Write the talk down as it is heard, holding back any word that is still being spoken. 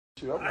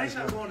I ain't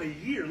not going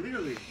a year,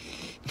 literally.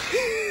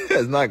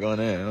 It's not going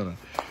in. I don't know.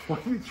 Why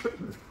are you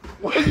tripping?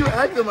 Why are you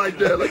acting like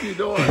that? Like you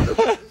doing?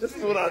 This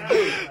is what I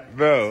do,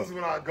 bro. This is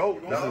when I go.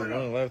 This is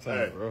one lifetime,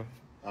 hey, bro.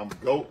 I'm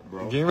GOAT,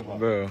 bro.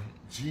 Bro.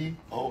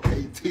 GOAT. What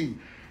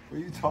are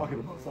you talking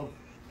about?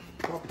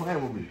 Stop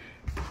playing with me.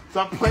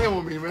 Stop playing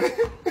with me, man.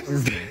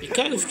 It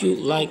kind of cute,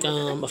 like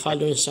a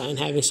father and son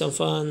having some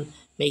fun,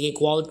 making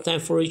quality time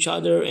for each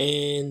other,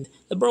 and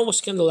LeBron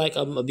was kind of like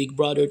a big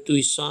brother to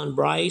his son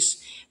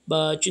Bryce.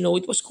 But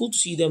it was cool to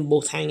see them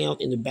both hang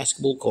out in the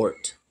basketball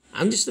court.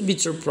 I'm just a bit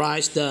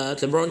surprised that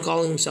LeBron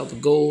calling himself a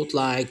GOAT,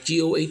 like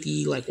GOAT,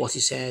 like what he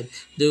said.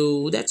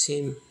 Though that's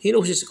him. He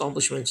knows his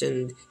accomplishments,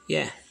 and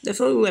yeah,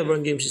 definitely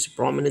LeBron James is a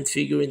prominent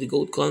figure in the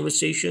GOAT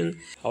conversation.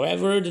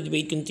 However, the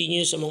debate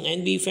continues among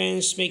NBA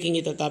fans, making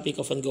it a topic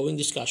of ongoing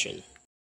discussion.